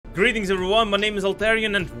Greetings everyone, my name is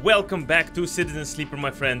Altarian and welcome back to Citizen Sleeper,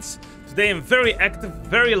 my friends. Today I'm very active,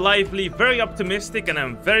 very lively, very optimistic, and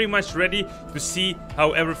I'm very much ready to see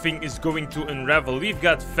how everything is going to unravel. We've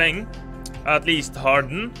got Feng, at least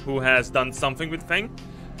Harden, who has done something with Feng.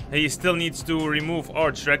 He still needs to remove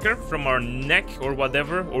our tracker from our neck or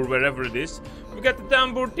whatever, or wherever it is. We got the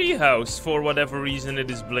Dambour tea house, for whatever reason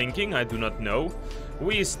it is blinking, I do not know.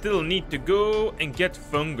 We still need to go and get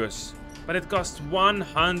fungus. But it costs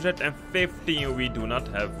 150, we do not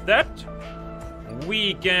have that.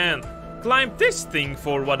 We can climb this thing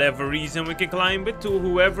for whatever reason. We can climb it to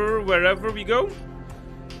whoever, wherever we go.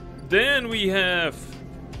 Then we have...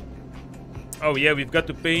 oh yeah, we've got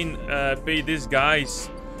to pay this guy's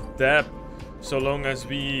debt so long as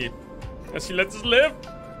he lets us live.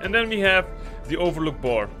 And then we have the overlook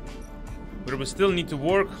bar, but we still need to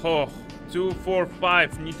work 2, 4,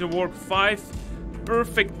 5. Need to work 5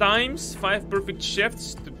 perfect times, 5 perfect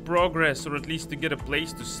shifts to progress, or at least to get a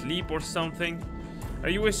place to sleep or something. Are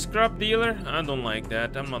you a scrap dealer? I don't like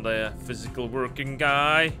that. I'm not a physical working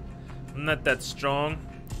guy. I'm not that strong.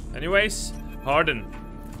 Anyways, Harden.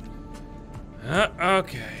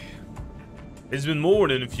 Okay. It's been more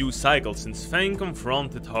than a few cycles since Fang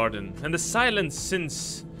confronted Harden, and the silence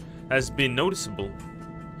since has been noticeable.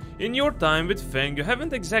 In your time with Fang, you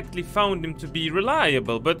haven't exactly found him to be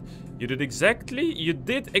reliable, but you did expect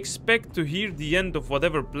to hear the end of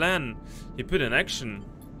whatever plan he put in action.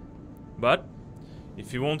 But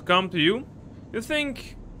if he won't come to you, you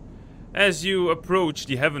think as you approach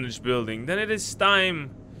the Heavenage building, then it is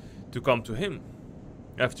time to come to him.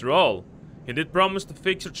 After all, he did promise to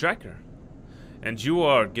fix your tracker. And you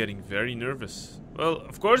are getting very nervous. Well,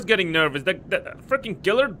 of course getting nervous. That freaking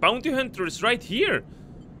killer bounty hunter is right here.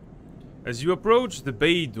 As you approach the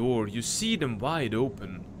bay door, you see them wide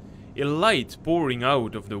open. A light pouring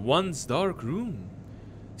out of the once dark room.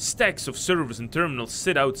 Stacks of servers and terminals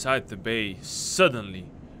sit outside the bay, suddenly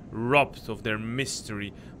robbed of their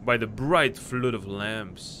mystery by the bright flood of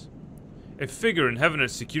lamps. A figure in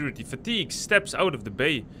Heavenage security fatigue steps out of the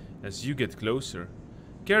bay as you get closer,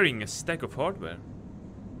 carrying a stack of hardware.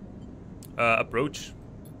 Approach.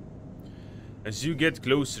 As you get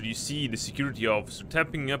closer, you see the security officer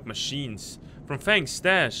tapping up machines from Fang's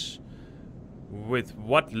stash with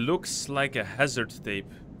what looks like a hazard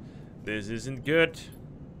tape. This isn't good.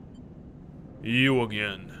 You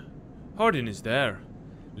again. Harden is there,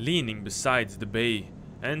 leaning beside the bay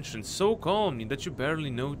entrance so calmly that you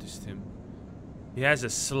barely noticed him. He has a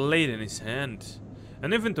slate in his hand,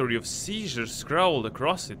 an inventory of seizures scrawled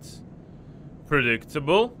across it.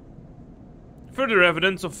 Predictable. Further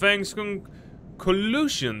evidence of Fang's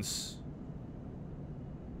collusions.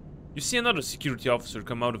 You see another security officer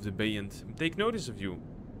come out of the bay and take notice of you.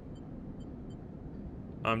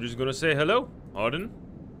 I'm just gonna say hello, Harden.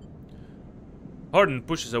 Harden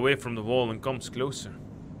pushes away from the wall and comes closer.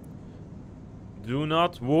 Do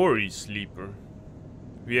not worry, Sleeper.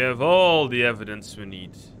 We have all the evidence we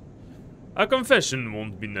need. A confession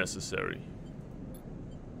won't be necessary.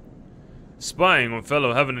 Spying on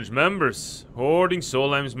fellow Heavenage members, hoarding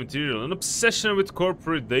Solheim's material, an obsession with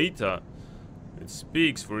corporate data. It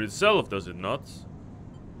speaks for itself, does it not?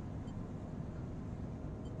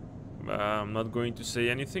 I'm not going to say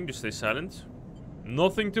anything, just stay silent.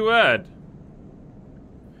 Nothing to add.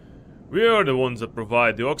 We are the ones that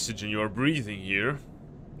provide the oxygen you are breathing here,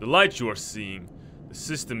 the light you are seeing, the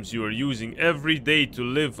systems you are using every day to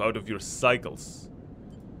live out of your cycles.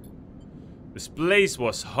 This place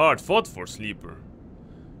was hard fought for, Sleeper.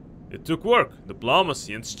 It took work,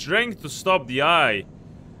 diplomacy, and strength to stop the Eye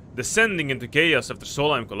descending into chaos after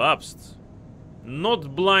Solheim collapsed.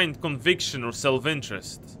 Not blind conviction or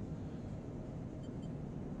self-interest.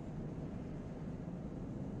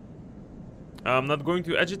 I'm not going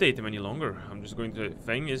to agitate him any longer. I'm just going to...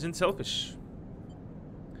 Feng isn't selfish.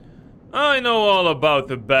 I know all about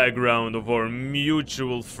the background of our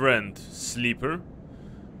mutual friend, Sleeper.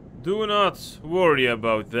 Do not worry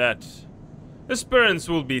about that. His parents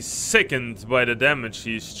will be sickened by the damage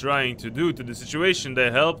he is trying to do to the situation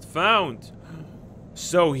they helped found.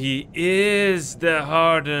 So he is the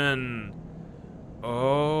Harden.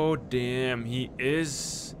 Oh damn, he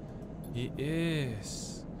is. He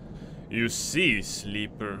is. You see,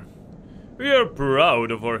 Sleeper, we are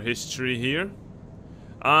proud of our history here.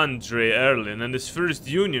 Andre Erlin and his first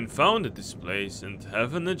union founded this place, and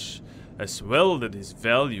Heavenage has welded his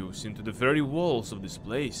values into the very walls of this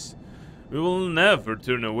place. We will never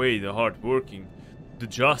turn away the hard-working, the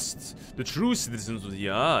just, the true citizens of the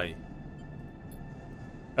Eye.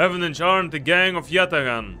 Heavenage aren't a gang of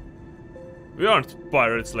Yatagan. We aren't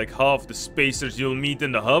pirates like half the spacers you'll meet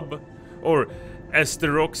in the hub, or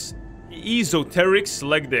Esoterics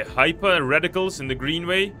like the hyper radicals in the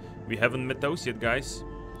Greenway. We haven't met those yet, guys.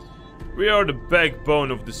 We are the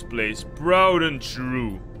backbone of this place, proud and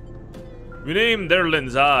true. We named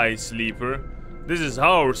Erlen's Eye, Sleeper. This is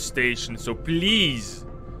our station, so please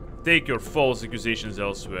take your false accusations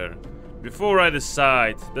elsewhere. Before I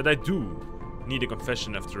decide that I do need a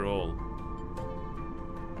confession after all.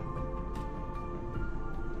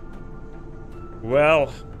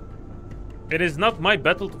 Well, it is not my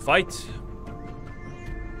battle to fight.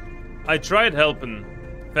 I tried helping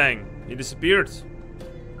Fang. He disappeared.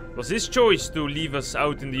 It was his choice to leave us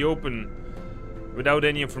out in the open without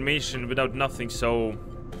any information, without nothing, so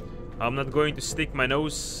I'm not going to stick my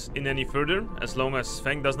nose in any further as long as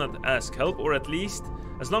Fang does not ask help, or at least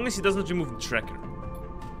as long as he doesn't remove the tracker.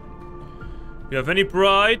 If you have any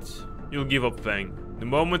pride, you'll give up Fang the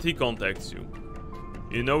moment he contacts you.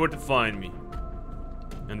 You know where to find me.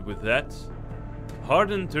 And with that,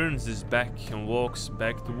 Harden turns his back and walks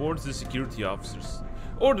back towards the security officers,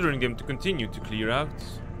 ordering them to continue to clear out.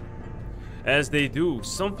 As they do,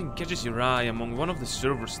 something catches your eye among one of the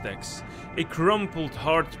server stacks. A crumpled,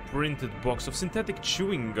 hard-printed box of synthetic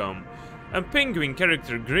chewing gum, a penguin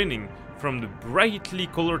character grinning from the brightly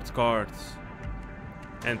colored cards.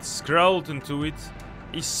 And scrawled into it,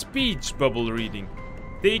 a speech bubble reading,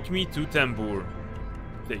 "Take me to Tambour."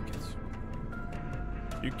 Take it.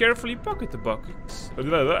 You carefully pocket the box.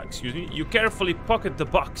 Excuse me. You carefully pocket the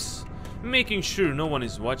box, making sure no one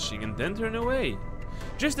is watching, and then turn away.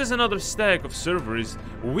 Just as another stack of server is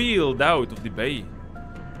wheeled out of the bay.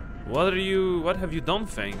 What have you done,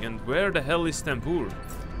 Fang? And where the hell is Tambour?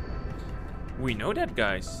 We know that,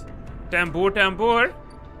 guys. Tambour, Tambour.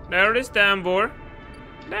 There is Tambour.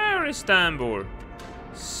 There is Tambour.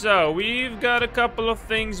 So we've got a couple of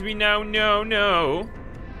things we now know.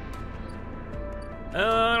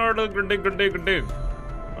 Where do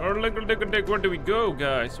we go,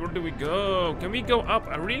 guys? Where do we go? Can we go up?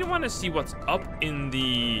 I really want to see what's up in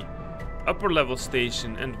the upper level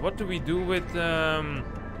station. And what do we do with, yeah.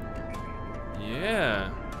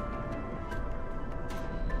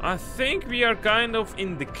 I think we are kind of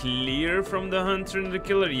in the clear from the hunter and the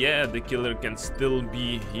killer. Yeah, the killer can still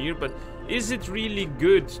be here, but is it really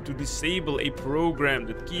good to disable a program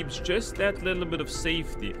that keeps just that little bit of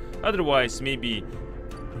safety? Otherwise, maybe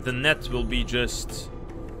the net will be just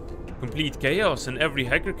complete chaos and every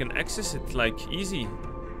hacker can access it like easy.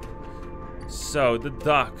 So, the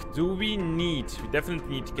dock. Do we need? We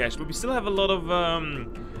definitely need cash, but we still have a lot of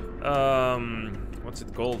what's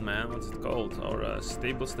it called, man? What's it called? Our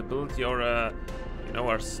stability, or you know,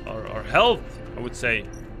 our health, I would say.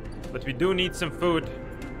 But we do need some food.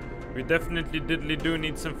 We definitely do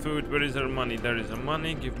need some food. Where is our money? There is our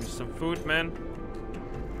money. Give me some food, man.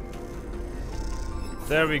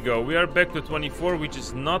 There we go. We are back to 24, which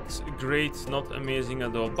is not great, not amazing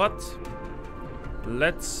at all. But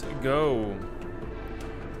let's go.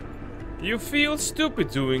 You feel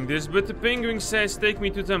stupid doing this, but the penguin says take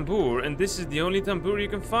me to Tambour, and this is the only Tambour you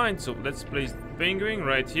can find. So let's place the penguin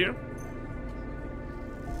right here.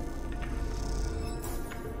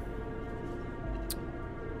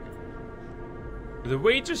 The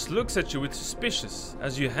waitress looks at you with suspicion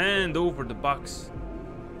as you hand over the box.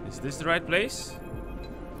 Is this the right place?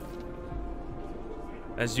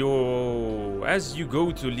 As you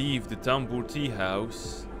go to leave the Tambour tea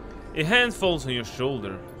house, a hand falls on your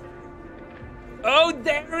shoulder. Oh,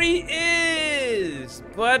 there he is,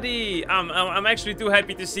 buddy! I'm actually too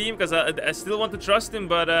happy to see him because I still want to trust him,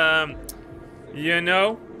 but you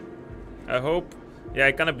know, I hope. Yeah,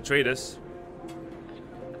 I kind of betrayed us.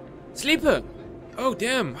 Sleeper! Oh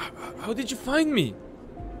damn! How did you find me?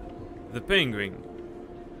 The penguin.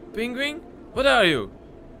 Penguin? What are you?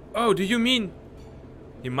 Oh, do you mean?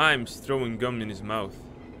 He mimes, throwing gum in his mouth.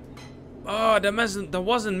 Oh, that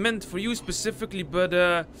wasn't meant for you specifically, but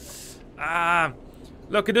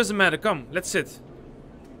look, it doesn't matter. Come, let's sit.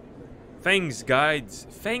 Fang guides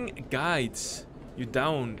you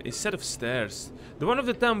down a set of stairs, the one of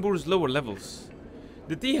the Tambour's lower levels.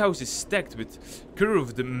 The tea house is stacked with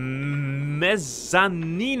curved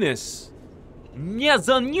mezzanines.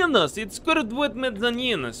 It's curved with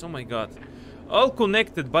mezzanines. Oh my god. All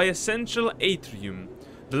connected by a central atrium.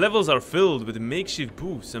 The levels are filled with makeshift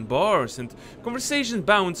booths and bars, and conversations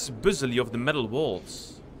bounce busily off the metal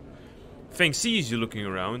walls. Fang sees you looking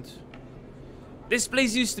around. This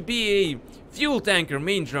place used to be a fuel tanker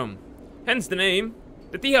main drum, hence the name.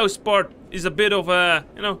 The tea house part is a bit of a,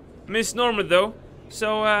 you know, misnomer though.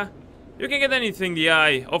 So, you can get anything the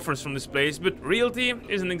eye offers from this place, but realty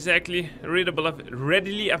isn't exactly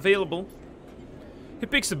readily available. He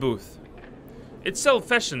picks a booth. itself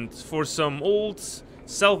fashioned for some old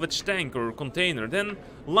salvage tank or container, then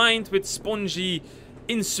lined with spongy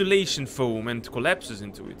insulation foam and collapses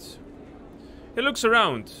into it. He looks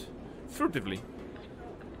around, furtively.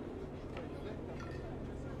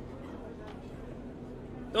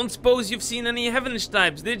 Don't suppose you've seen any heavenish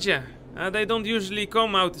types, did ya? They don't usually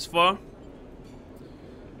come out this far.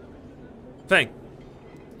 Fang,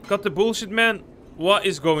 cut the bullshit, man. What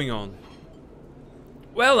is going on?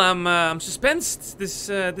 Well, I'm suspensed. This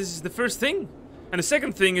is the first thing. And the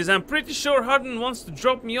second thing is I'm pretty sure Harden wants to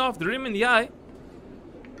drop me off the rim in the eye.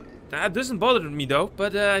 That doesn't bother me though,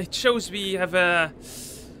 but it shows we have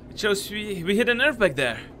it shows we hit a nerve back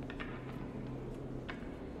there.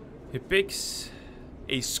 He picks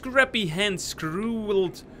a scrappy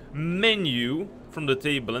hand-screwed menu from the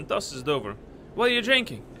table and tosses it over. What are you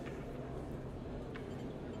drinking?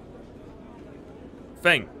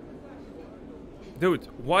 Fang. Dude,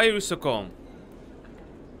 why are you so calm?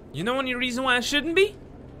 You know any reason why I shouldn't be?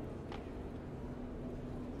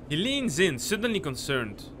 He leans in, suddenly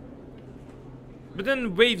concerned. But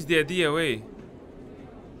then waves the idea away.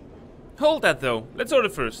 Hold that though, let's order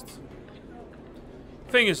first.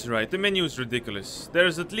 Fang is right, the menu is ridiculous.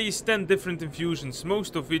 There's at least 10 different infusions,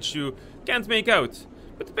 most of which you can't make out.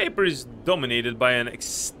 But the paper is dominated by an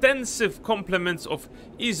extensive complement of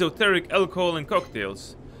esoteric alcohol and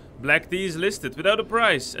cocktails. Black tea is listed without a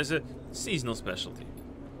price as a seasonal specialty.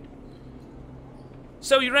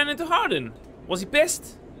 So you ran into Harden. Was he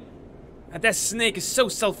pissed? That snake is so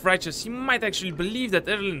self-righteous, he might actually believe that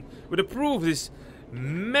Erlen would approve this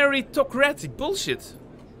meritocratic bullshit.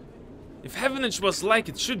 If Heavenage was like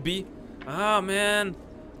it should be, man,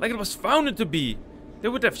 like it was founded to be, they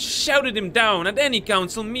would have shouted him down at any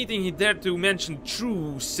council meeting he dared to mention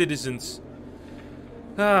true citizens.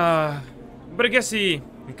 But I guess he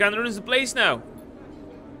kinda runs the place now.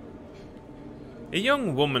 A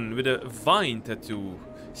young woman with a vine tattoo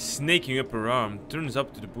snaking up her arm turns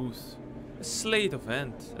up to the booth. A slate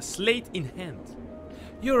in hand.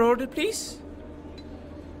 Your order, please?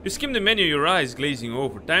 You skim the menu, your eyes glazing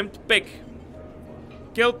over. Time to pick.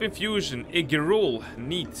 Kelp infusion, a Gerol,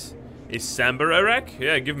 neat. A Sambar Arak?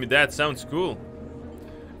 Yeah, give me that, sounds cool.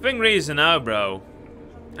 Feng raises an eyebrow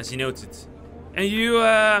as he notes it. And you,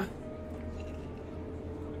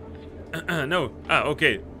 no,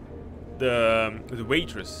 okay. The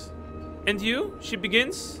waitress. And you? She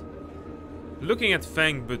begins. Looking at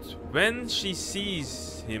Fang, but when she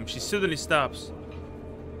sees him, she suddenly stops.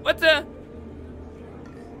 What the?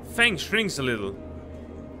 Fang shrinks a little.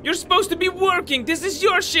 You're supposed to be working! This is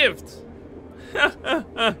your shift!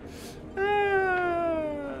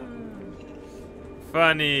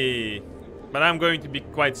 Funny. But I'm going to be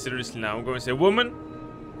quite serious now. I'm going to say, woman,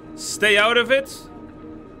 stay out of it.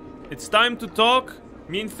 It's time to talk.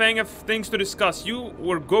 Me and Fang have things to discuss. You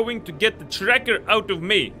were going to get the tracker out of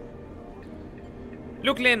me.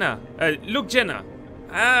 Look, Lena. Look, Jenna.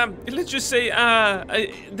 Let's just say,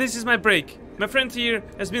 this is my break. My friend here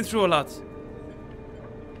has been through a lot.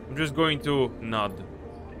 I'm just going to nod.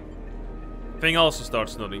 Fang also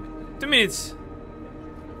starts nodding. 2 minutes.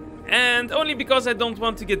 And only because I don't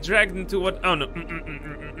want to get dragged into what... Oh, no.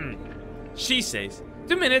 She says,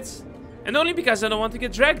 2 minutes. And only because I don't want to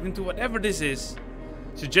get dragged into whatever this is.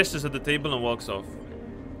 She gestures at the table and walks off.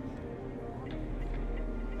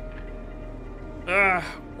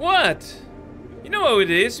 What? You know how it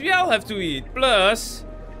is. We all have to eat. Plus,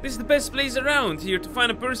 this is the best place around here to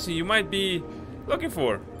find a person you might be looking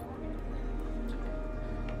for.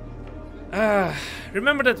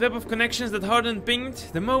 Remember that web of connections that Harden pinged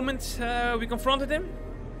the moment we confronted him?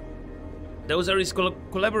 Those are his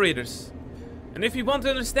collaborators. And if you want to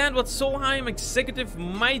understand what Solheim executive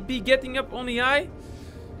might be getting up on the eye,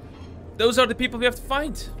 those are the people we have to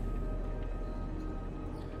find.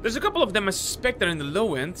 There's a couple of them I suspect are in the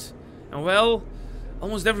low end. And well,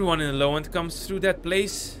 almost everyone in the low end comes through that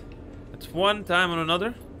place at one time or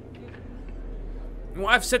another. Well,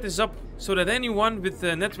 I've set this up so that anyone with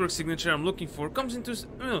the network signature I'm looking for comes into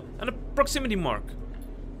a proximity mark.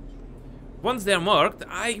 Once they're marked,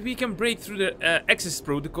 we can break through the access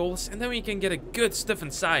protocols and then we can get a good stuff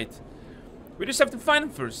inside. We just have to find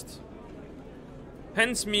them first.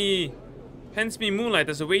 Hence me Moonlight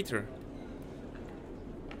as a waiter.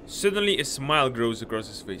 Suddenly a smile grows across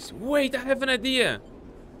his face. Wait, I have an idea.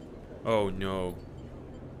 Oh no.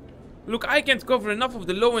 Look, I can't cover enough of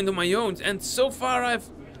the low end on my own, and so far I've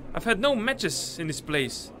had no matches in this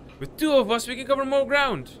place. With 2 of us we can cover more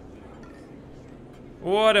ground.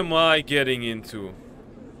 What am I getting into?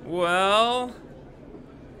 Well,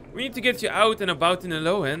 we need to get you out and about in the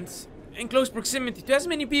low end, in close proximity to as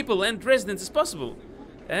many people and residents as possible.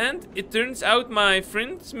 And it turns out my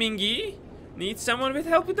friend Mingy needs someone with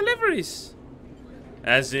help with deliveries.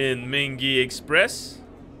 As in Mingy Express.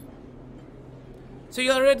 So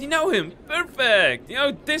you already know him. Perfect. You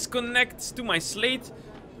know, this connects to my slate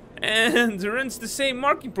and runs the same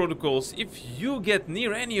marking protocols if you get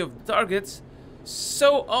near any of the targets.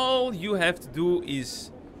 So all you have to do is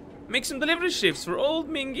make some delivery shifts for old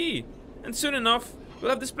Mingy. And soon enough, we'll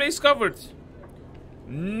have this place covered.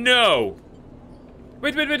 No.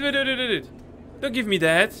 Wait. Don't give me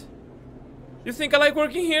that. You think I like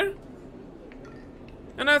working here?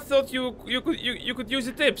 And I thought you could use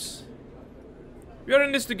the tips. We are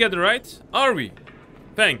in this together, right? Are we?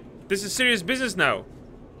 Fang, this is serious business now.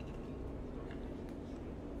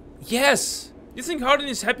 Yes. You think Hardin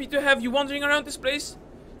is happy to have you wandering around this place?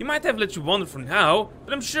 He might have let you wander for now,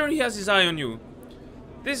 but I'm sure he has his eye on you.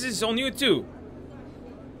 This is on you too.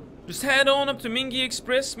 Just head on up to Mingy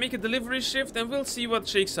Express, make a delivery shift, and we'll see what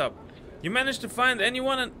shakes up. You manage to find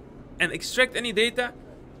anyone and extract any data,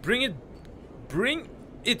 bring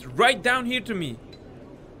it right down here to me.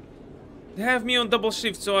 They have me on double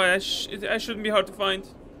shift, so I shouldn't be hard to find.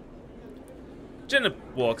 Jenna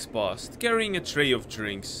walks past, carrying a tray of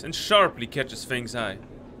drinks, and sharply catches Fang's eye.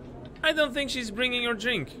 I don't think she's bringing her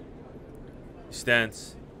drink. He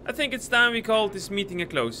stands. I think it's time we call this meeting a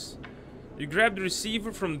close. You grab the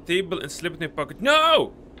receiver from the table and slip it in your pocket.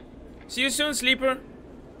 No! See you soon, sleeper.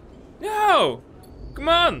 No! Come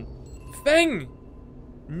on! Fang!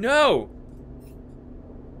 No!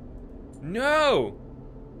 No!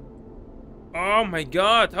 Oh my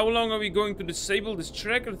god, how long are we going to disable this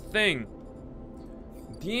tracker thing?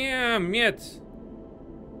 Damn it.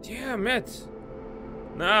 Damn it.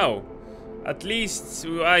 Now, at least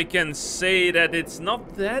I can say that it's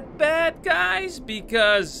not that bad, guys,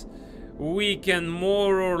 because we can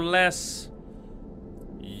more or less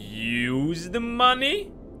use the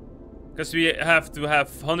money. Because we have to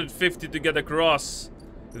have 150 to get across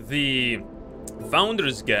the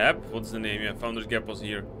Founders Gap. What's the name? Yeah, Founders Gap was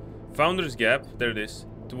here. Founders Gap, there it is.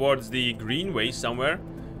 Towards the Greenway somewhere.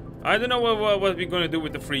 I don't know what we're gonna do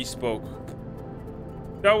with the free spoke.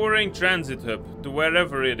 Powering transit hub to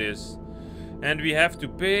wherever it is. And we have to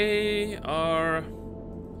pay our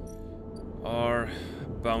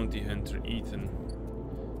bounty hunter Ethan.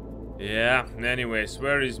 Yeah, anyways,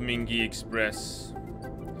 where is Mingy Express?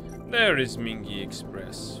 There is Mingy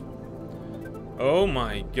Express. Oh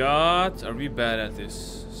my god, are we bad at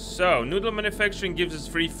this? So, noodle manufacturing gives us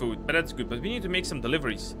free food, but that's good, but we need to make some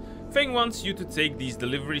deliveries. Fang wants you to take these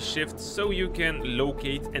delivery shifts so you can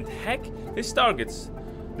locate and hack his targets.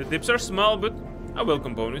 The tips are small, but a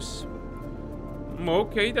welcome bonus.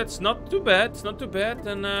 Okay, that's not too bad, it's not too bad.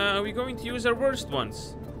 And are we going to use our worst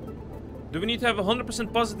ones? Do we need to have a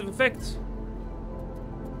 100% positive effect?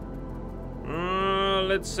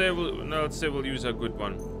 Let's say we'll use a good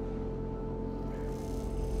one.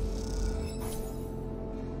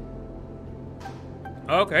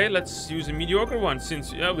 Okay, let's use a mediocre one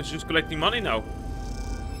since we're just collecting money now.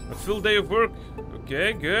 A full day of work.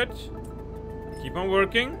 Okay, good. Keep on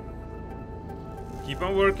working. Keep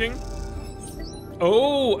on working.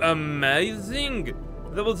 Oh, amazing!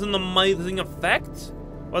 That was an amazing effect.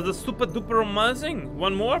 Was it super duper amazing?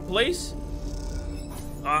 One more, please.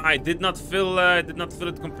 I did not fill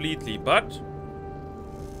it completely, but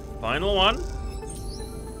final one.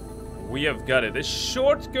 We have got it. A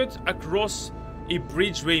shortcut across a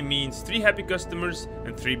bridgeway means 3 happy customers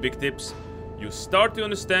and 3 big tips. You start to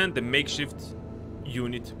understand the makeshift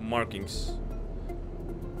unit markings.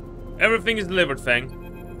 Everything is delivered,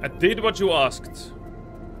 Fang. I did what you asked.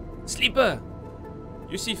 Sleeper!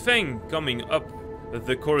 You see Fang coming up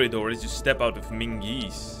the corridor as you step out of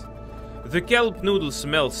Mingy's. The kelp noodle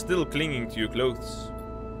smell still clinging to your clothes.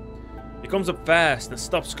 He comes up fast and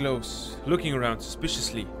stops close, looking around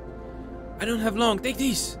suspiciously. I don't have long, take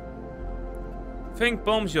these! Fang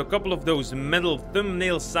palms you a couple of those metal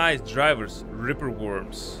thumbnail-sized drivers, ripper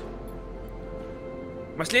worms.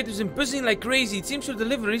 My slate has been buzzing like crazy. It seems your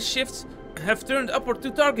delivery shifts have turned upward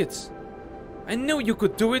 2 targets. I knew you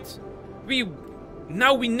could do it.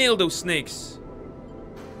 Now we nail those snakes.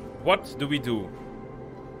 What do we do?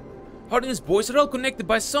 Hard and his boys are all connected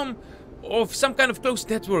by some kind of closed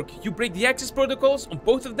network. You break the access protocols on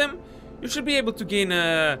both of them, you should be able to gain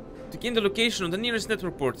the location on the nearest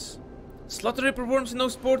network ports. Slaughter ripper worms in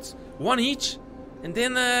those ports, 1 each, and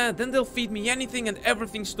then they'll feed me anything and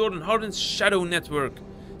everything stored on Harden's shadow network.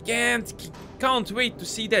 Can't wait to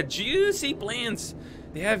see that juicy plans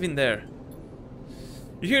they have in there.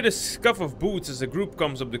 You hear the scuff of boots as a group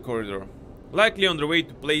comes up the corridor, likely on their way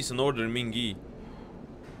to place an order in Mingy.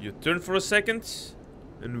 You turn for a second,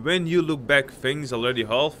 And when you look back, Feng's already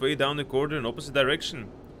halfway down the corridor in opposite direction.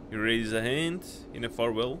 He raises a hand in a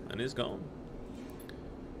farewell and is gone.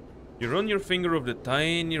 You run your finger over the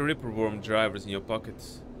tiny ripperworm drivers in your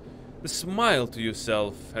pockets. The smile to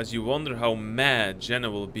yourself as you wonder how mad Jenna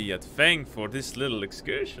will be at Feng for this little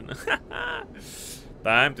excursion.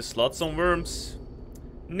 Time to slot some worms.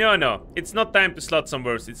 No, it's not time to slot some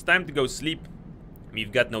worms. It's time to go sleep.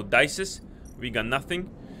 We've got no dices. We got nothing.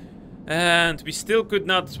 And we still could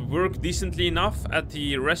not work decently enough at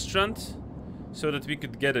the restaurant so that we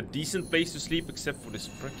could get a decent place to sleep except for this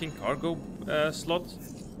freaking cargo slot.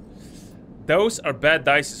 Those are bad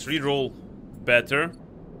dices. Reroll. Better.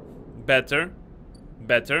 Better.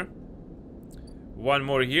 Better. One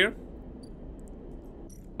more here.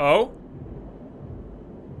 Oh.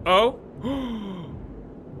 Oh.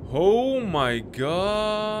 Oh my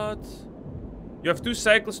god. You have 2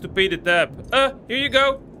 cycles to pay the tab. Here you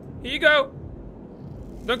go. Here you go.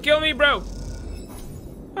 Don't kill me, bro.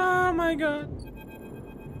 Oh my god.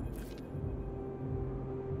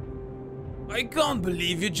 I can't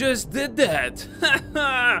believe you just did that.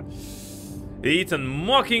 Ethan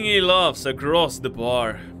mockingly laughs across the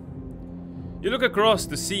bar. You look across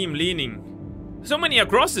to see him leaning. So many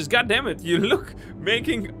acrosses, goddammit. You look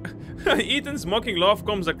making... Ethan's mocking laugh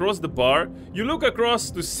comes across the bar. You look across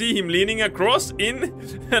to see him leaning across in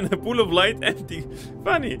and a pool of light empty.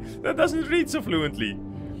 Funny, that doesn't read so fluently.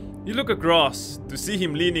 You look across to see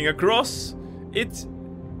him leaning across it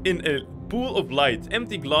in a pool of light,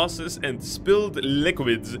 empty glasses and spilled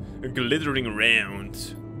liquids glittering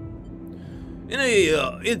around.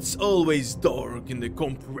 It's always dark in the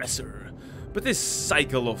compressor, but this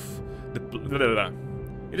cycle of the...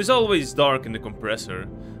 It is always dark in the compressor.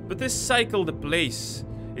 But this cycle, the place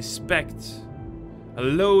is packed. A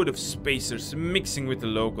load of spacers mixing with the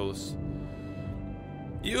locals.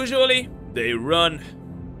 Usually, they run.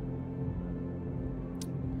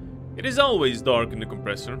 It is always dark in the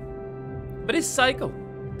compressor. But this cycle,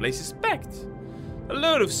 the place is packed. A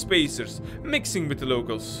load of spacers mixing with the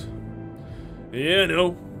locals. You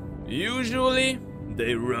know, usually,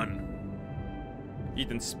 they run.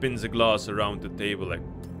 Ethan spins a glass around the table like...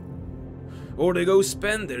 Or they go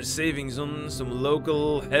spend their savings on some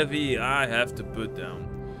local heavy I have to put down.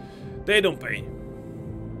 They don't pay.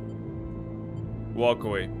 Walk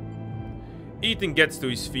away. Ethan gets to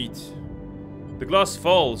his feet. The glass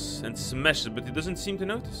falls and smashes, but he doesn't seem to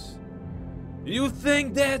notice. You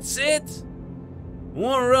think that's it?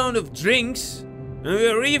 One round of drinks and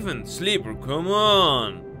we're even. Sleeper, come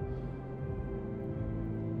on.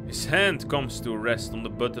 His hand comes to rest on the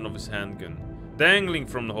button of his handgun, dangling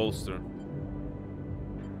from the holster.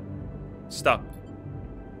 Stop.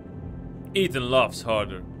 Ethan laughs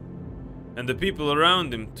harder, and the people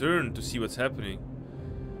around him turn to see what's happening.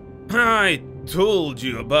 I told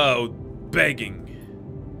you about begging.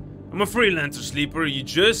 I'm a freelancer, Sleeper,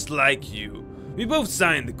 just like you. We both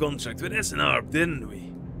signed the contract with SNR, didn't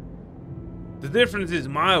we? The difference is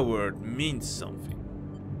my word means something.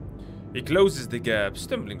 He closes the gap,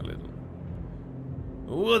 stumbling a little.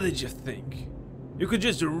 What did you think? You could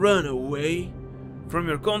just run away from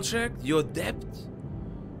your contract, your debt?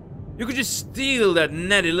 You could just steal that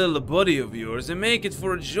natty little body of yours and make it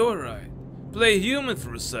for a joyride. Play human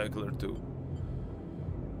for a cycle or two.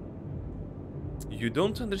 You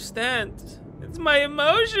don't understand. It's my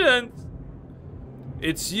emotions.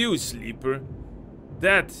 It's you, Sleeper.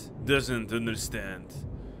 That doesn't understand.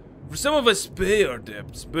 For some of us pay our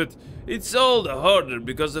debts, but it's all the harder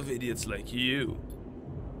because of idiots like you.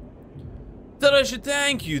 Thought I should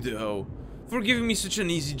thank you, though, for giving me such an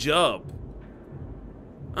easy job.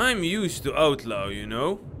 I'm used to outlaw, you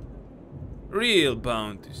know. Real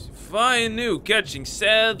bounties. If I knew catching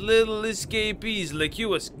sad little escapees like you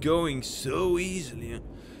was going so easily,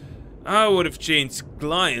 I would have changed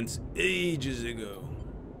clients ages ago.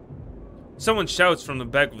 Someone shouts from the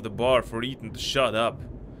back of the bar for Ethan to shut up.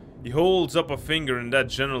 He holds up a finger in that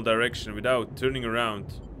general direction without turning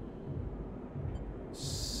around.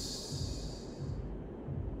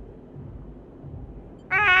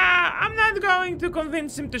 I'm not going to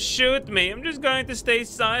convince him to shoot me. I'm just going to stay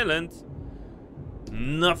silent.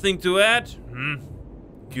 Nothing to add?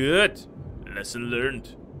 Good. Lesson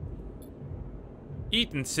learned.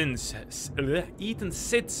 Ethan sits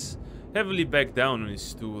heavily back down on his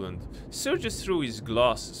stool and searches through his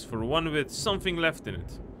glasses for one with something left in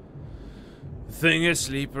it. The thing is,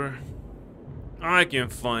 Sleeper, I can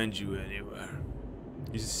find you anywhere.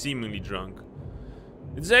 He's seemingly drunk.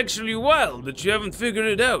 It's actually wild that you haven't figured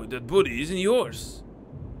it out. That body isn't yours.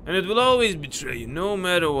 And it will always betray you, no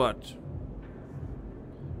matter what.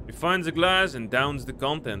 He finds a glass and downs the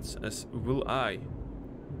contents, as will I.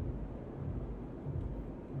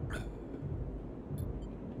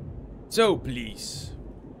 So please,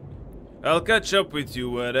 I'll catch up with you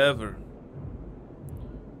whatever.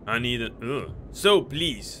 I need a... So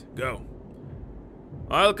please, go.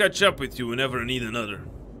 I'll catch up with you whenever I need another.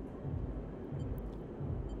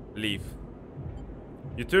 Leave.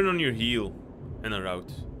 You turn on your heel and are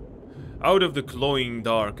out. Out of the cloying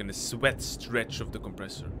dark and the sweat stretch of the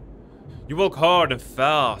compressor. You walk hard and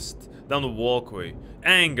fast down the walkway,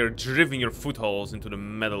 anger driving your footholds into the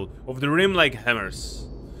metal of the rim like hammers.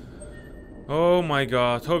 Oh my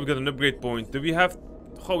god, oh, we got an upgrade point. Do we have...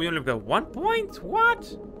 Oh, we only got 1 point?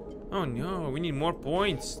 What? Oh no, we need more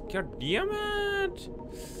points. God damn it.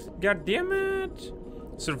 God damn it.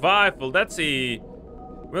 Survival, that's a...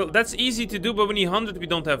 Well, that's easy to do, but we need 100, we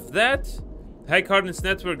don't have that. Hack Harden's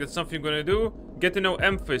network, that's something we're gonna do. Get to know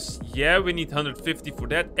Memphis. Yeah, we need 150 for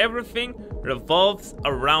that. Everything revolves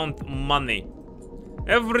around money.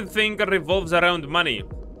 Everything revolves around money.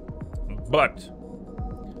 But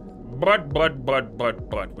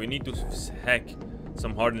we need to hack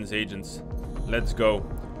some Harden's agents. Let's go.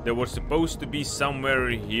 They were supposed to be somewhere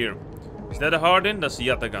here. Is that a Harden? That's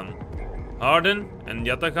Yatagan. Harden and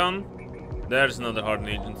Yatagan. There's another Harden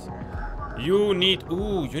agent. You need...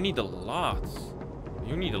 Ooh, you need a lot.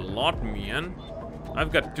 You need a lot, man.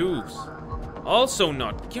 I've got 2s. Also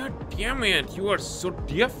not. God damn it. You are so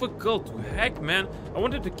difficult to hack, man. I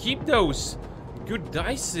wanted to keep those good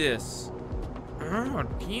dices. Oh,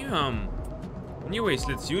 damn. Anyways,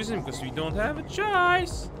 let's use them because we don't have a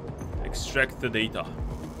choice. Extract the data.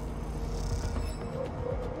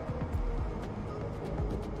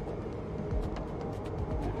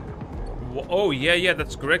 Oh, yeah,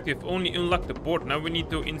 that's correct. We've only unlocked the port. Now we need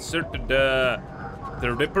to insert the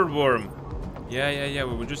Ripper Worm. Yeah.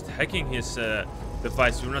 We were just hacking his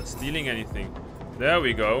device. We're not stealing anything. There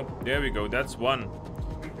we go. That's one.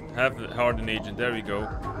 Have the Harden agent. There we go.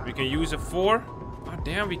 We can use a 4. Oh,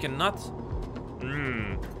 damn, we cannot.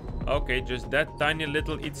 Okay, just that tiny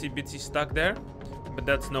little itsy bitsy stuck there. But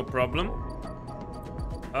that's no problem.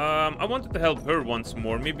 I wanted to help her once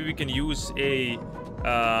more. Maybe we can use a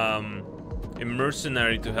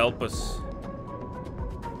mercenary to help us.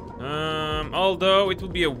 Although it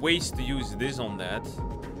would be a waste to use this on that.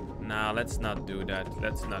 Nah, let's not do that.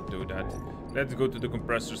 Let's go to the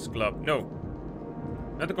Compressors Club. No,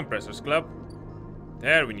 not the Compressors Club.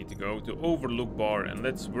 There we need to go to Overlook Bar and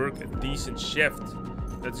let's work a decent shift.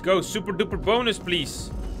 Let's go. Super duper bonus, please.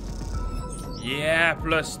 Yeah,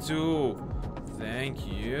 +2. Thank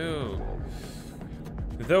you.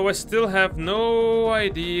 Though I still have no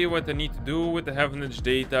idea what I need to do with the Heavenage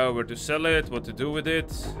data, where to sell it, what to do with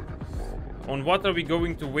it. On what are we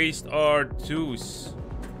going to waste our 2s?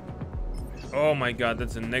 Oh my god,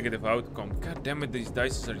 that's a negative outcome. God damn it, these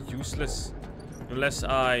dice are useless.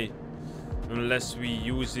 Unless we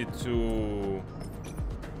use it to...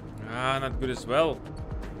 not good as well.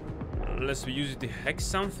 Unless we use it to hack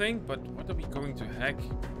something, but what are we going to hack?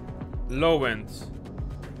 Low end.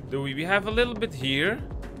 Do we have a little bit here,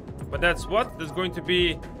 but that's what? That's going to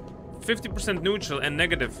be 50% neutral and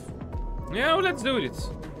negative. Yeah, well, let's do it.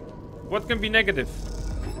 What can be negative?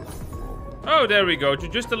 Oh, there we go.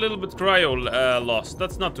 Just a little bit cryo loss.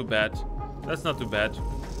 That's not too bad. That's not too bad.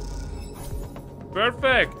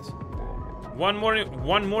 Perfect. One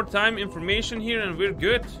more time information here and we're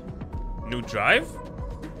good. New drive?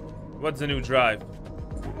 What's the new drive?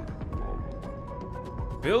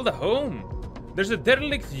 Build a home. There's a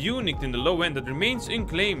derelict unit in the low end that remains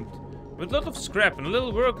unclaimed. With a lot of scrap and a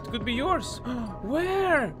little work, it could be yours.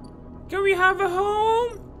 Where? Can we have a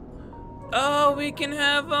home? Oh, we can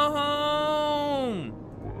have a home.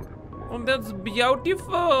 Oh, that's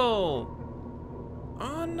beautiful.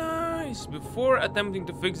 Oh, nice. Before attempting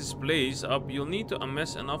to fix this place up, you'll need to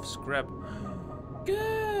amass enough scrap.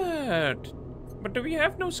 Good. But do we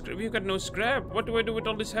have no scrap? We've got no scrap. What do I do with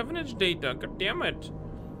all this Heavenage data? God damn it.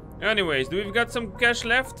 Anyways, do we've got some cash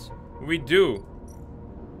left? We do.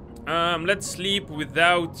 Let's sleep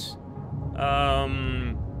without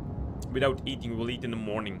eating. We'll eat in the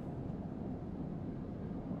morning.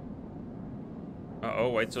 Uh-oh,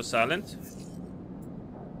 why it's so silent?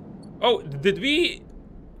 Oh, did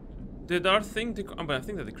our thing but I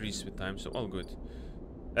think that decreased with time, so all good.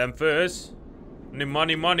 First, need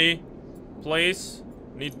money, please.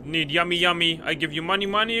 Need yummy. I give you money,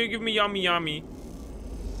 you give me yummy.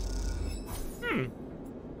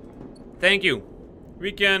 Thank you.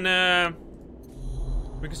 We can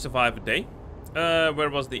survive a day.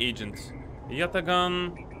 Where was the agent?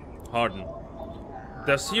 Yatagan Harden.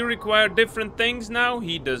 Does he require different things now?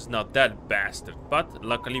 He does not, that bastard. But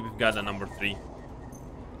luckily we've got a number 3.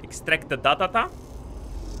 Extract the data.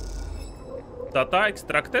 Data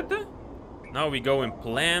extracted. Now we go and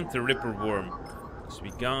plant the Ripper Worm. So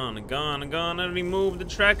we gonna remove the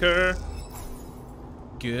tracker.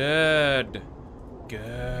 Good.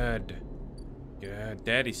 Good. Good.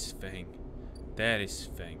 That is Fang. That is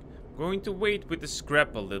Fang. Going to wait with the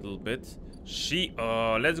scrap a little bit.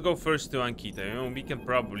 Let's go first to Ankita. You know, we can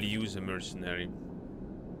probably use a mercenary.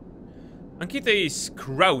 Ankita is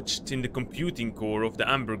crouched in the computing core of the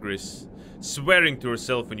ambergris, swearing to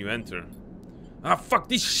herself when you enter. Ah, fuck,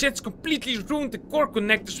 these shits completely ruined the core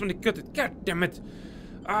connectors when they cut it. God damn it.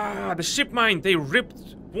 Ah, the ship mine they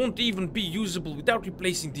ripped won't even be usable without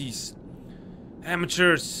replacing these.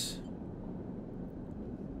 Amateurs.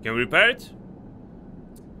 Can we repair it?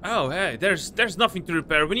 Oh, hey, there's nothing to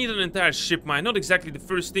repair. We need an entire ship mine. Not exactly the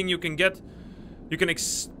first thing you can get. You can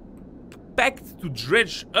expect to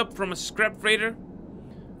dredge up from a scrap freighter.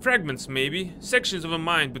 Fragments, maybe. Sections of a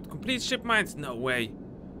mine, but complete ship mines? No way.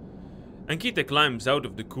 Ankita climbs out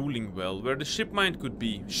of the cooling well where the ship mine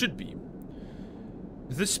should be.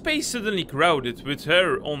 The space suddenly crowded with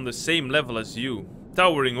her on the same level as you,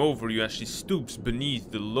 towering over you as she stoops beneath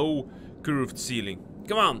the low, curved ceiling.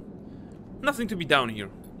 Come on. Nothing to be down here.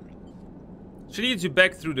 She leads you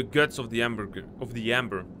back through the guts of the amber.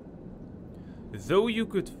 Though you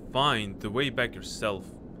could find the way back yourself.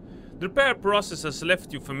 The repair process has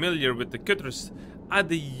left you familiar with the cutter's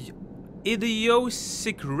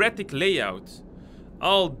idiosyncratic layout.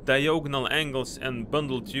 All diagonal angles and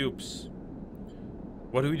bundled tubes.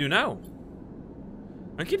 What do we do now?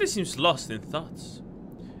 Ankita seems lost in thoughts.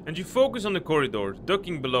 And you focus on the corridor,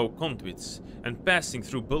 ducking below conduits and passing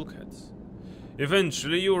through bulkheads.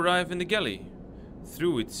 Eventually you arrive in the galley.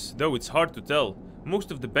 Through it, though it's hard to tell,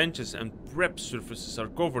 most of the benches and prep surfaces are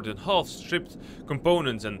covered in half-stripped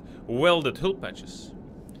components and welded hull patches.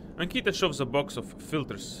 Ankita shoves a box of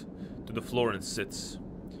filters to the floor and sits.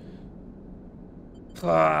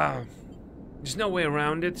 There's no way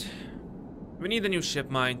around it. We need a new ship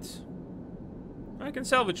mind. I can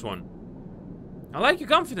salvage one. I like your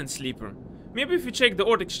confidence, Sleeper. Maybe if you check the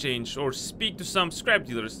ore exchange or speak to some scrap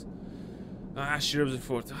dealers. She rubs it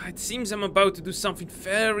forth. It seems I'm about to do something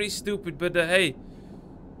very stupid, but hey.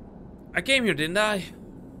 I came here, didn't I?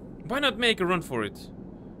 Why not make a run for it?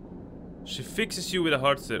 She fixes you with a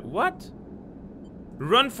hard stare. What?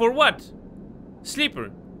 Run for what?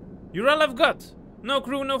 Sleeper, you're all I've got. No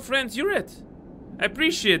crew, no friends, you're it. I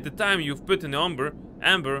appreciate the time you've put in Amber,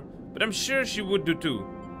 but I'm sure she would do too,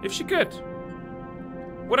 if she could.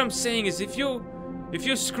 What I'm saying is if you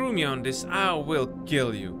screw me on this, I will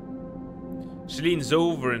kill you. She leans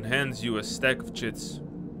over and hands you a stack of chits.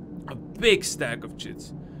 A big stack of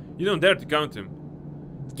chits. You don't dare to count them.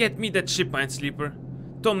 Get me that ship mine, Sleeper.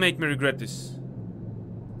 Don't make me regret this.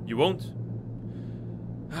 You won't?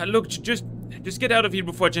 Look, just get out of here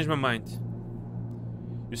before I change my mind.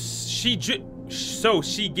 She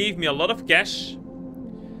gave me a lot of cash,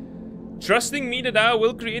 trusting me that I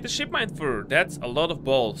will create a ship mine for her. That's a lot of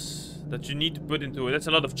balls that you need to put into it. That's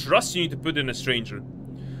a lot of trust you need to put in a stranger.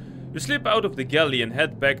 You slip out of the galley and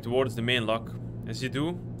head back towards the main lock. As you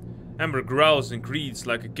do, Amber growls and creaks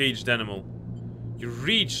like a caged animal. You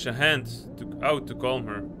reach a hand out to calm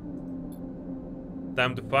her.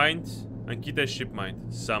 Time to find Ankita's ship mine,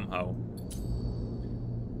 somehow.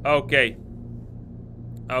 Okay.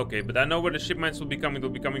 Okay, but I know where the ship mines will be coming. They'll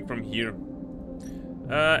be coming from here.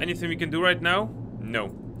 Anything we can do right now? No.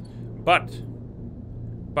 But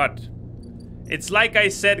it's like I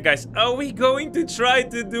said, guys. Are we going to try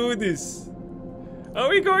to do this? Are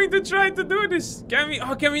we going to try to do this? Can we?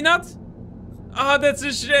 Oh, can we not? Oh, that's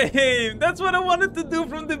a shame. That's what I wanted to do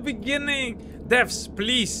from the beginning. Devs,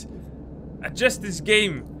 please adjust this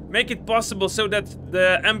game. Make it possible so that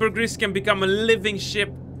the ambergris can become a living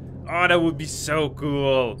ship. Oh, that would be so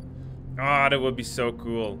cool. Oh, that would be so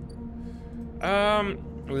cool.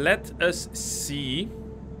 Let us see.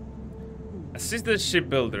 Assist the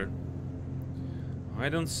shipbuilder. I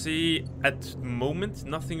don't see at the moment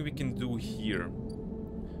nothing we can do here.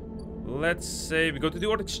 Let's say we go to the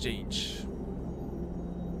ore exchange.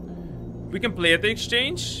 We can play at the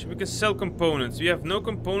exchange. We can sell components. We have no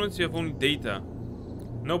components, we have only data.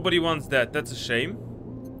 Nobody wants that, that's a shame.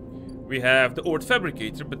 We have the ore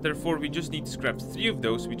fabricator, but therefore we just need to scrap 3 of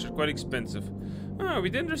those, which are quite expensive. We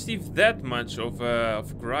didn't receive that much of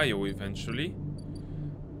cryo eventually.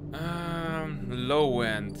 Low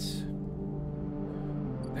end.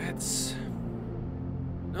 That's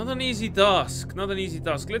not an easy task. Not an easy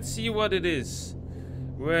task. Let's see what it is.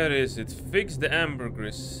 Where is it? Fix the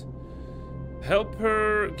ambergris. Help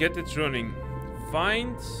her get it running.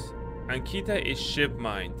 Find Ankita a ship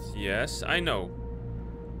mind. Yes, I know.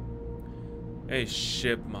 A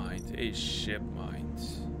ship mind. A ship mind.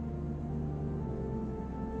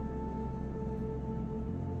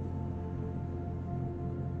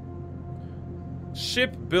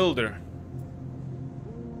 Shipbuilder.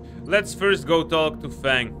 Let's first go talk to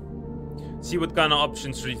Fang. See what kind of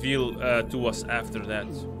options reveal to us after that.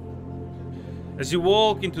 As you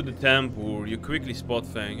walk into the temple, you quickly spot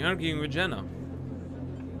Fang arguing with Jenna.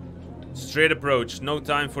 Straight approach, no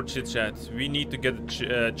time for chit-chat. We need to get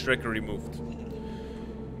the tracker removed.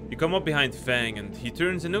 You come up behind Fang and he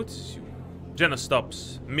turns and notices you. Jenna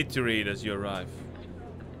stops, mid-tirade as you arrive.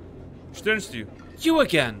 She turns to you. You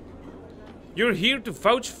again! You're here to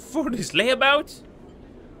vouch for this layabout?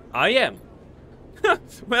 I am.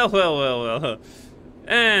 Well.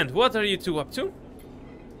 And what are you two up to?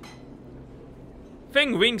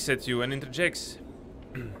 Feng winks at you and interjects.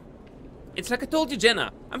 It's like I told you,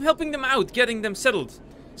 Jenna. I'm helping them out, getting them settled,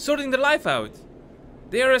 sorting their life out.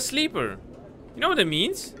 They are a sleeper. You know what that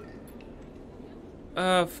means?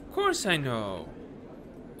 Of course I know.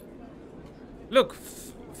 Look,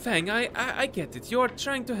 Fang, I get it. You're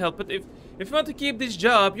trying to help, but if you want to keep this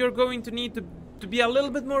job, you're going to need to be a little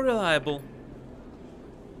bit more reliable.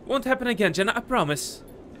 Won't happen again, Jenna, I promise.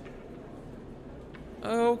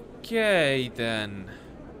 Okay, then.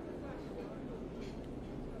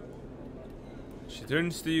 She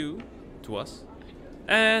turns to you, to us.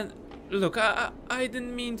 And, look, I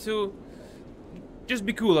didn't mean to... Just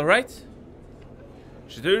be cool, alright?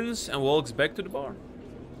 She turns and walks back to the bar.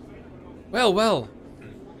 Well.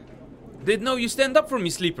 Didn't know you stand up for me,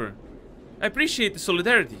 Sleeper. I appreciate the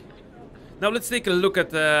solidarity. Now let's take a look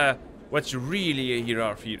at what you really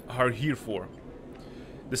are here for.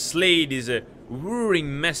 The Slade is a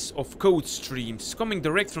whirring mess of code streams coming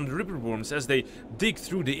direct from the Ripperworms as they dig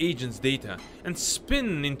through the agent's data and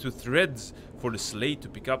spin into threads for the Slade to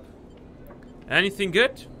pick up. Anything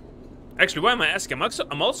good? Actually, why am I asking?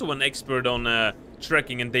 I'm also an expert on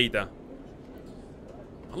tracking and data.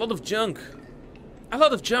 A lot of junk and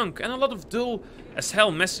a lot of dull as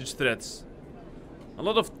hell message threads. A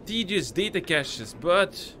lot of tedious data caches,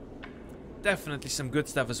 but definitely some good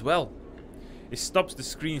stuff as well. He stops the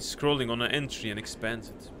screen scrolling on an entry and expands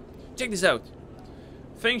it. Check this out.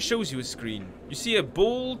 Fang shows you a screen. You see a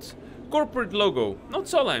bold corporate logo, not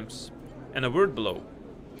Solheim's, and a word below.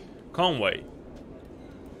 Conway.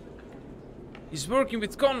 He's working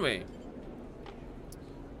with Conway.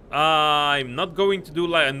 I'm not going to do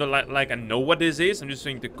like I know what this is. I'm just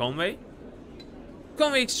saying to Conway.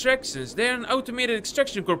 Conway Extractions. They're an automated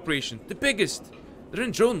extraction corporation, the biggest. They're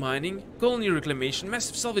in drone mining, colony reclamation,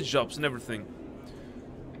 massive salvage jobs and everything.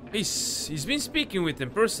 He's been speaking with him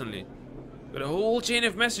personally. Got a whole chain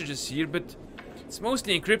of messages here, but it's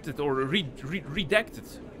mostly encrypted or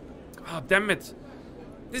redacted. Ah, damn it.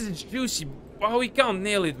 This is juicy. Wow, we can't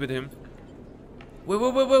nail it with him. Wait,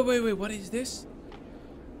 what is this?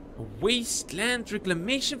 A wasteland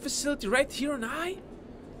reclamation facility right here on High?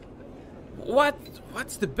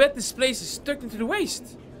 What's the bet this place is stuck into the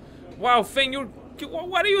waste? Wow, Fang,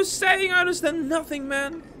 what are you saying? I understand nothing,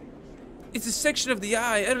 man. It's a section of the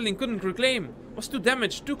eye Erling couldn't reclaim. Was too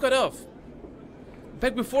damaged, too cut off.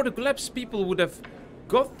 Back before the collapse, people would have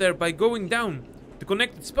got there by going down the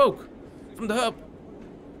connected spoke from the hub.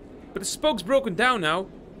 But the spoke's broken down now,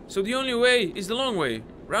 so the only way is the long way,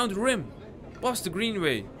 round the rim, past the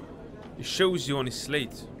greenway. He shows you on his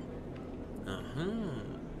slate.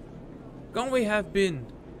 Conway have been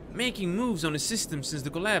making moves on the system since the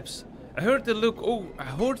collapse. I heard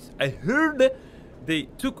they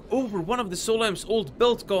took over one of the Solheim's old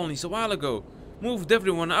belt colonies a while ago, moved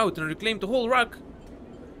everyone out and reclaimed the whole rock.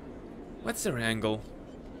 What's their angle?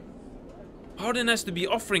 Harden has to be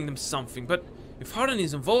offering them something, but if Harden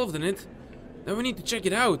is involved in it, then we need to check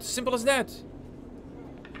it out. Simple as that.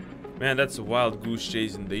 Man, that's a wild goose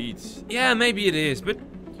chase indeed. Yeah, maybe it is, but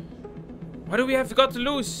what do we have got to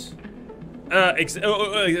lose?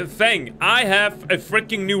 Fang, I have a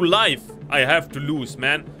freaking new life I have to lose,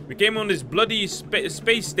 man. We came on this bloody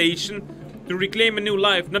space station to reclaim a new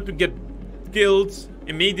life, not to get killed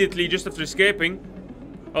immediately just after escaping.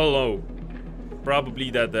 Although, probably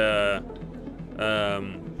that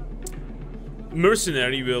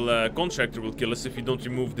mercenary contractor will kill us if we don't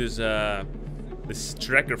remove this this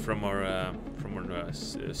tracker from our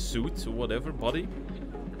suit or whatever, body.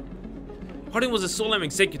 Harding was a Solheim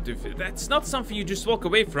executive. That's not something you just walk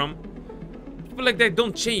away from. People like that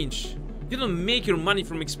don't change. You don't make your money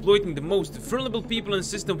from exploiting the most vulnerable people in the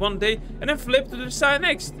system one day and then flip to the side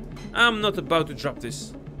next. I'm not about to drop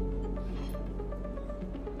this.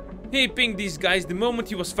 He pinged these guys the moment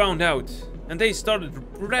he was found out, and they started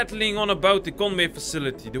rattling on about the Conway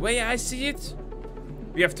facility. The way I see it,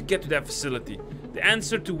 we have to get to that facility. The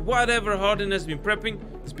answer to whatever Harden has been prepping,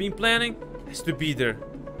 has been planning, has to be there.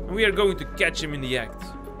 And we are going to catch him in the act.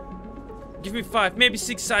 Give me 5, maybe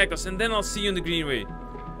 6 cycles, and then I'll see you in the Greenway.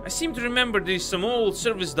 I seem to remember there's some old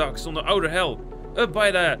service docks on the outer hell, up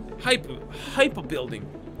by the hyper building.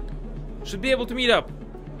 Should be able to meet up.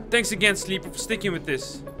 Thanks again, Sleeper, for sticking with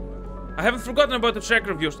this. I haven't forgotten about the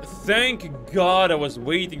tracker of yours. Thank God I was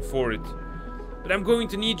waiting for it. But I'm going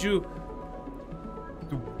to need you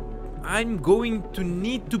to... I'm going to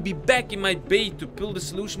need to be back in my bay to pull the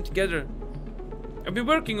solution together. I've been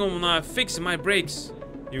working on fixing my brakes,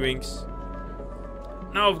 you inks.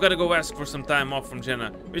 Now I've got to go ask for some time off from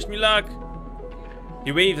Jenna. Wish me luck.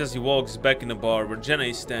 He waves as he walks back in the bar where Jenna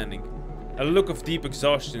is standing. A look of deep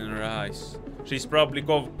exhaustion in her eyes. She's probably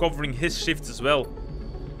covering his shifts as well.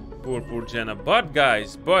 Poor Jenna. But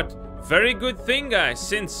guys, very good thing guys,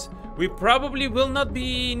 since we probably will not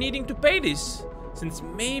be needing to pay this. Since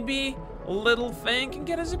maybe a little thing can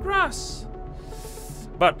get us across.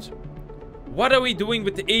 But what are we doing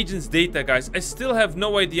with the agent's data, guys? I still have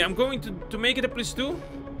no idea. I'm going to make it a +2.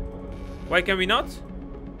 Why can we not?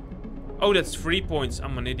 Oh, that's 3 points.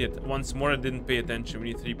 I'm an idiot. Once more, I didn't pay attention. We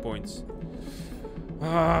need 3 points.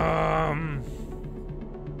 I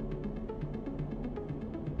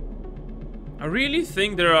really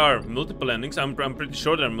think there are multiple endings. I'm pretty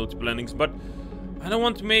sure there are multiple endings, but I don't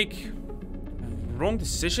want to make wrong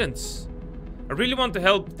decisions. I really want to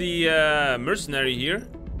help the mercenary here.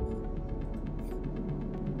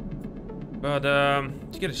 But,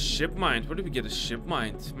 to get a ship mind. Where do we get a ship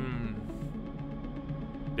mind?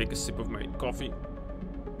 Take a sip of my coffee.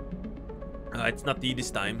 It's not tea this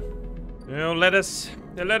time. You know, let us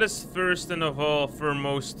first and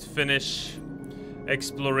foremost finish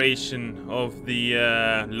exploration of the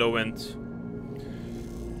low end.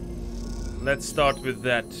 Let's start with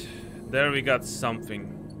that. There we got something.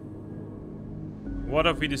 What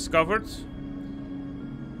have we discovered?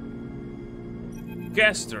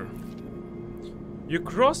 Caster. You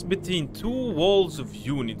cross between 2 walls of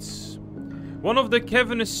units. One of the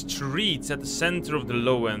cavernous streets at the center of the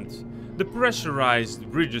low end. The pressurized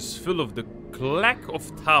bridges full of the clack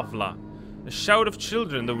of Tavla. A shout of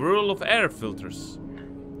children, the whirl of air filters.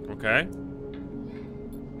 Okay.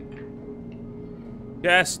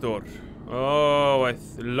 Castor. Oh,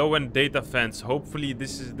 low end data fence. Hopefully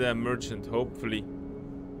this is the merchant. Hopefully.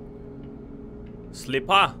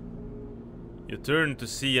 Slipa. You turn to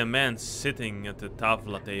see a man sitting at the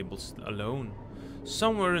tavla tables alone,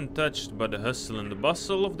 somewhere untouched by the hustle and the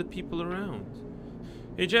bustle of the people around.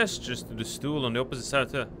 He gestures to the stool on the opposite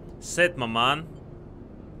side. Sit, my man.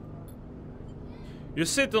 You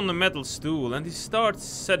sit on the metal stool and he starts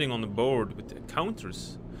setting on the board with the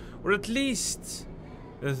counters, or at least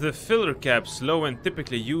the filler caps low end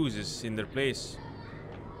typically uses in their place.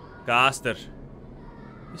 Caster,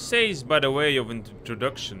 he says by the way of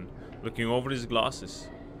introduction, looking over his glasses.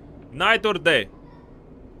 Night or day?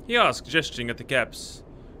 He asks, gesturing at the caps.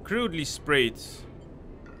 Crudely sprayed.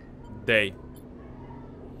 Day.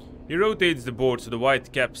 He rotates the board so the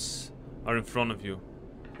white caps are in front of you.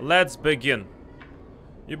 Let's begin.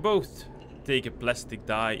 You both take a plastic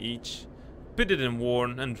die each, pitted and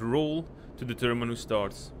worn, and roll to determine who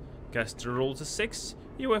starts. Caster rolls a 6,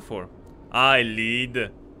 you a 4. I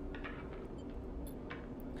lead.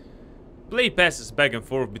 Play passes back and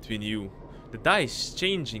forth between you, the dice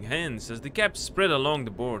changing hands as the caps spread along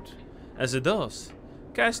the board. As it does,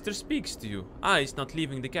 Caster speaks to you, eyes not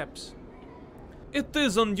leaving the caps. It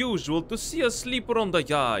is unusual to see a sleeper on the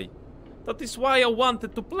eye. That is why I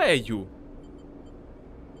wanted to play you.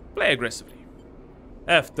 Play aggressively.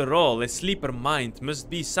 After all, a sleeper mind must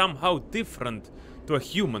be somehow different to a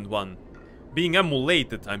human one. Being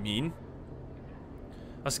emulated, I mean.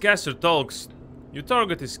 As Caster talks, you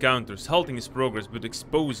target his counters, halting his progress but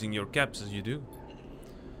exposing your caps as you do.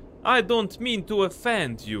 I don't mean to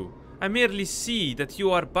offend you. I merely see that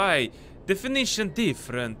you are by definition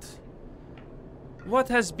different. What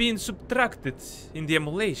has been subtracted in the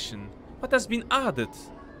emulation? What has been added?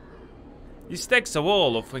 He stacks a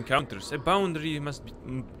wall of encounters, a boundary you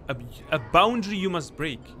must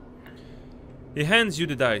break. He hands you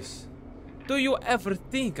the dice. Do you ever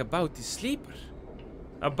think about the sleeper?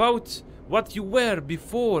 About what you were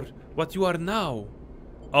before, what you are now?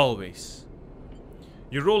 Always.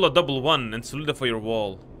 You roll a double 1 and solidify your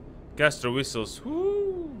wall. Caster whistles.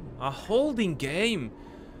 Whoo! A holding game.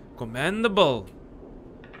 Commendable.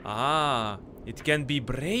 Ah, it can be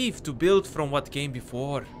brave to build from what came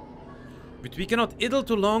before. But we cannot idle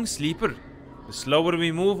too long, sleeper. The slower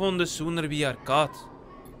we move on, the sooner we are caught.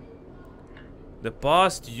 The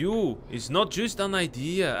past you is not just an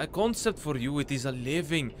idea, a concept for you. It is a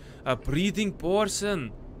living, a breathing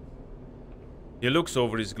person. He looks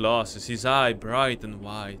over his glasses, his eye bright and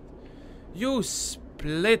wide. You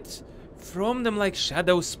split from them like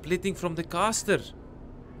shadows splitting from the caster.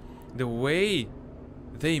 The way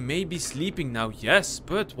they may be sleeping now, yes,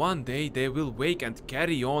 but one day they will wake and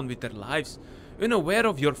carry on with their lives, unaware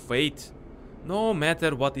of your fate, no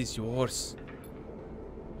matter what is yours.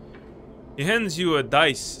 He hands you a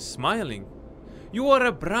dice, smiling. You are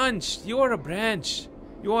a branch, you are a branch,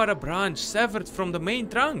 you are a branch severed from the main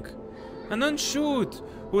trunk. An unshoot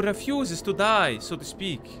who refuses to die, so to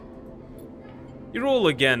speak. You roll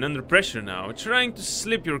again, under pressure now, trying to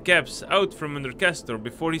slip your caps out from under Castor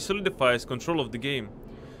before he solidifies control of the game.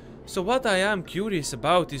 So what I am curious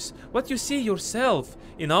about is what you see yourself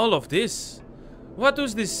in all of this. What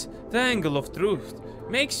does this tangle of truth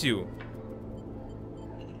makes you?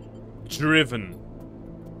 Driven.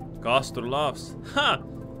 Castor laughs. Ha!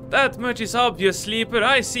 That much is obvious, Sleeper.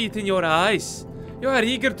 I see it in your eyes. You are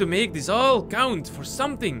eager to make this all count for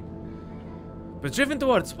something. But driven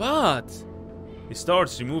towards what? He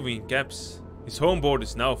starts removing caps. His home board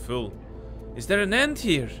is now full. Is there an end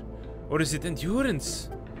here? Or is it endurance?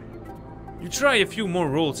 You try a few more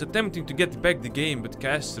rolls, attempting to get back the game, but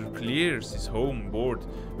Castor clears his home board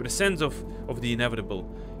with a sense of the inevitable.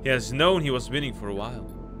 He has known he was winning for a while.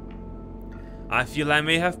 I feel I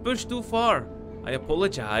may have pushed too far. I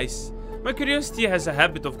apologize. My curiosity has a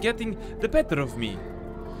habit of getting the better of me.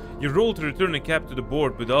 You roll to return a cap to the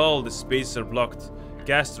board, but all the spaces are blocked.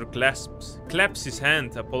 Castor claps his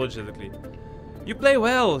hand apologetically. You play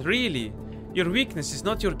well, really. Your weakness is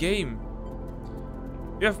not your game.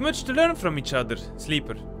 We have much to learn from each other,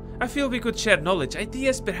 Sleeper. I feel we could share knowledge,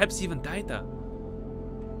 ideas, perhaps even data.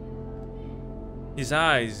 His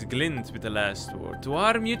eyes glint with the last word. To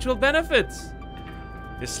our mutual benefit.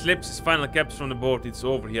 He slips his final caps from the board. It's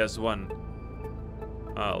over, he has won.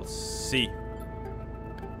 I'll see.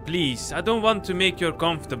 Please, I don't want to make you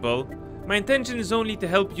uncomfortable. My intention is only to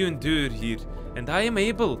help you endure here, and I am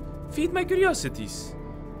able. Feed my curiosities.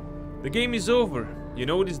 The game is over. You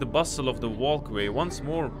notice the bustle of the walkway once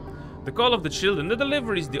more. The call of the children, the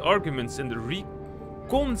deliveries, the arguments, and the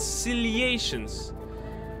reconciliations.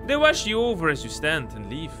 They wash you over as you stand and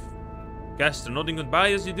leave. Castor nodding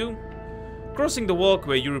goodbye as you do. Crossing the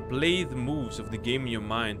walkway, you replay the moves of the game in your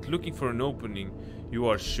mind, looking for an opening you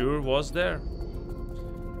are sure was there.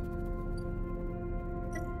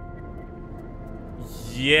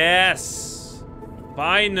 Yes!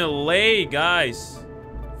 Finally, guys.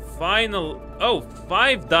 Oh,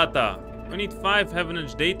 5 data. We need 5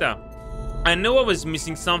 Heaven-Edge data. I know I was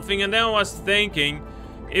missing something, and then I was thinking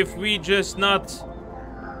if we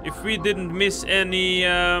didn't miss any,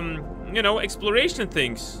 you know, exploration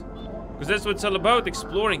things. Because that's what it's all about,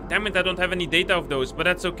 exploring. Damn it, I don't have any data of those, but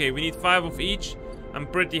that's okay. We need 5 of each. I'm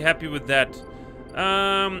pretty happy with that.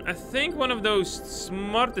 I think one of those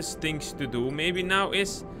smartest things to do maybe now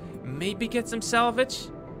is maybe get some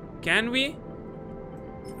salvage. Can we?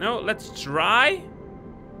 No, let's try.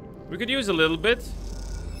 We could use a little bit.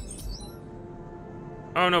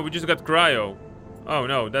 Oh no, we just got cryo. Oh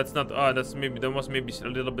no, that's not. Oh, that was maybe a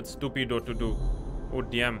little bit stupid or to do. Oh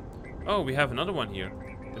damn. Oh, we have another one here.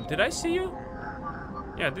 Did I see you?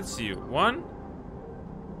 Yeah, I did see you. 1,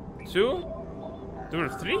 2, 2 or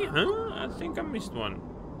 3? Huh? I think I missed one.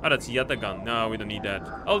 Oh, that's Yatagan. No, we don't need that.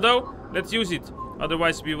 Although, let's use it.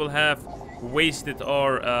 Otherwise, we will have wasted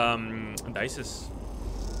our dices.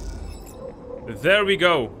 There we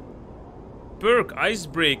go. Perk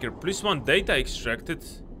Icebreaker. +1 data extracted.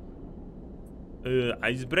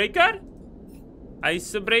 Icebreaker?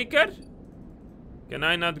 Icebreaker? Can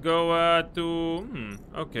I not go to...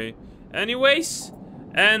 okay. Anyways.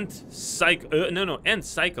 And cycle. End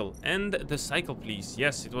cycle. End the cycle, please.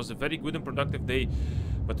 Yes, it was a very good and productive day.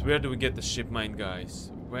 But where do we get the ship mind,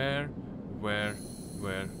 guys? Where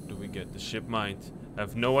do we get the ship mind? I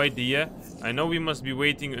have no idea. I know we must be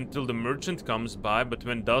waiting until the merchant comes by, but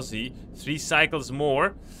when does he? 3 cycles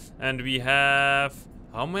more. And we have...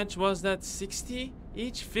 how much was that? 60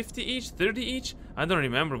 each? 50 each? 30 each? I don't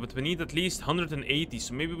remember, but we need at least 180,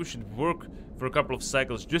 so maybe we should work for a couple of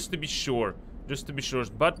cycles just to be sure. Just to be sure.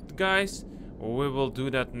 But guys, we will do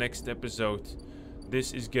that next episode.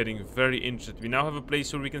 This is getting very interesting. We now have a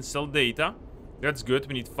place where we can sell data. That's good.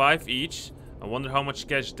 We need 5 each. I wonder how much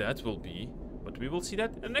cash that will be. But we will see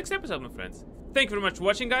that in the next episode, my friends. Thank you very much for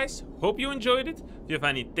watching, guys. Hope you enjoyed it. If you have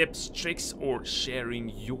any tips, tricks, or sharing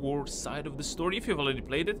your side of the story, if you've already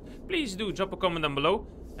played it, please do drop a comment down below.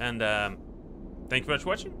 And thank you very much for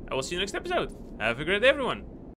watching. I will see you next episode. Have a great day, everyone.